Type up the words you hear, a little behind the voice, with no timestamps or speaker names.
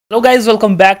Hello guys,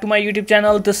 welcome back to my YouTube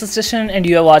channel. This is Session and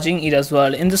you are watching Ira's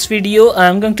World. In this video I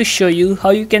am going to show you how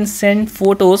you can send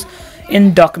photos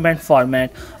in document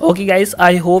format. Okay guys,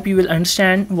 I hope you will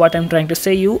understand what I'm trying to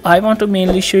say you. I want to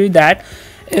mainly show you that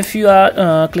if you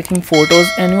are clicking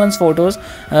photos, anyone's photos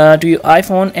to your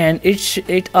iPhone, and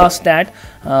it asks that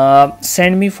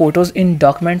send me photos in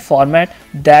document format,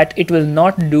 that it will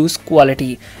not lose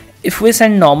quality. If we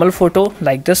send normal photo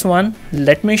like this one,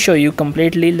 let me show you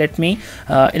completely, let me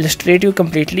illustrate you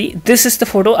completely. This is the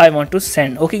photo I want to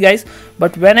send, okay guys,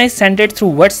 but when I send it through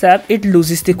WhatsApp, it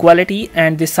loses the quality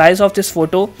and the size of this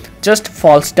photo just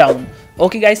falls down.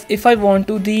 Okay guys, if I want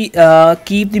to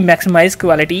keep the maximized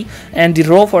quality and the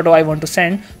raw photo I want to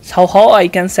send, how I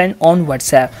can send on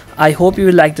WhatsApp. I hope you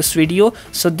will like this video.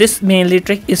 So this mainly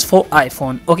trick is for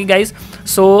iPhone. Okay guys,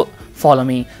 so follow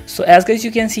me. So as guys you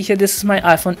can see here, this is my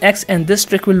iPhone X and this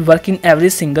trick will work in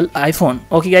every single iPhone.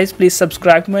 Okay guys, please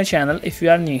subscribe to my channel if you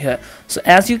are new here. So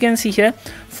as you can see here,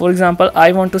 for example,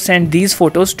 I want to send these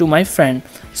photos to my friend.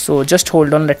 So just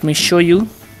hold on, let me show you.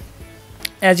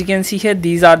 As you can see here,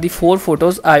 these are the four or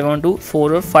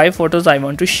five photos I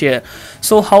want to share.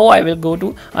 So how I will go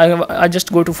to, I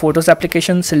just go to photos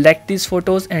application, select these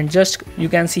photos, and just you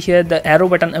can see here the arrow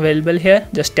button available here.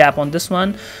 Just tap on this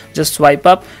one, just swipe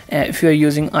up. If you are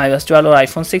using iOS 12 or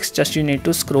iPhone 6, just you need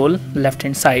to scroll left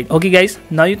hand side. Okay guys,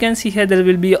 now you can see here there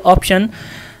will be an option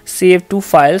save to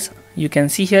files. You can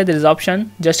see here there is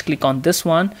option, just click on this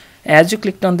one. As you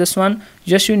clicked on this one,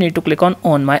 just you need to click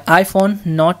on my iPhone,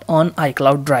 not on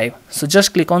iCloud Drive. So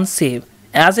just click on save.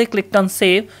 As I clicked on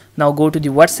save, now go to the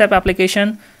WhatsApp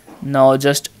application. Now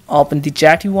just open the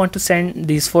chat you want to send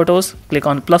these photos. Click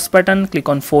on plus button, click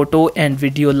on photo and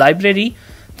video library.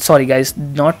 Sorry guys,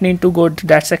 not need to go to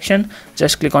that section.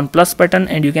 Just click on plus button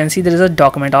and you can see there is a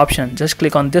document option. Just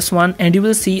click on this one and you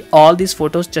will see all these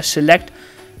photos. Just select.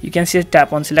 You can see,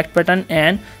 tap on select button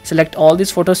and select all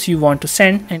these photos you want to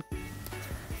send,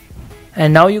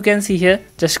 and now you can see here,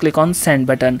 just click on send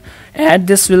button. And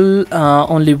this will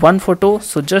only one photo.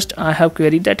 So just I have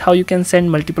queried that how you can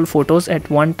send multiple photos at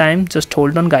one time. Just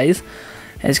hold on guys.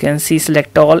 As you can see,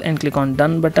 select all and click on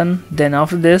done button. Then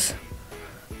after this,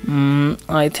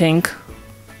 I think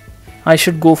I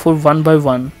should go for one by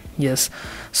one. Yes,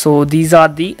 so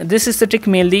this is the trick.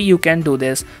 Mainly you can do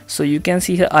this. So you can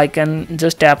see here, I can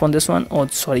just tap on this one. Oh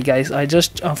sorry guys, I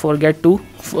just forget to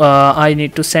I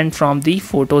need to send from the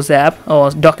photos app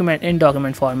or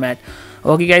document format.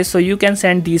 Okay guys, so you can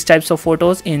send these types of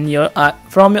photos in your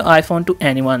from your iPhone to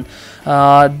anyone.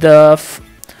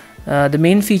 The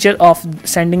main feature of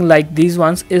sending like these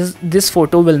ones is this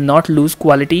photo will not lose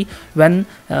quality when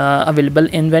available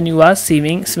in when you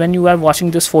are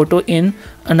watching this photo in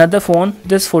another phone.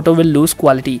 This photo will lose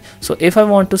quality. So if I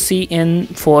want to see in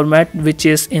format which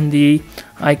is in the,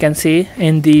 I can say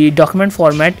in the document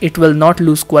format, it will not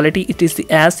lose quality. It is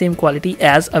the same quality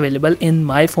as available in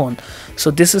my phone. So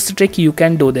this is the trick, you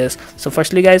can do this. So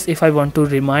firstly guys, if I want to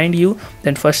remind you,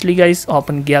 then firstly guys,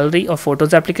 open gallery or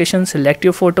photos application, select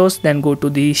your photos, then go to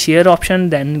the share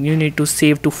option, then you need to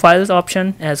save to files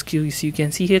option. As you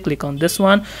can see here, click on this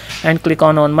one and click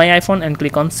on my iPhone and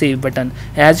click on save button.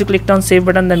 As you clicked on save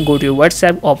button, then go to your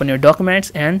WhatsApp, open your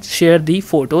documents and share the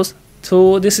photos.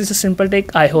 So this is a simple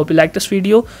trick. I hope you like this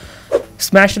video.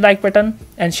 Smash the like button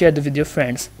and share the video with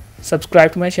friends.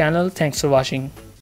 Subscribe to my channel. Thanks for watching.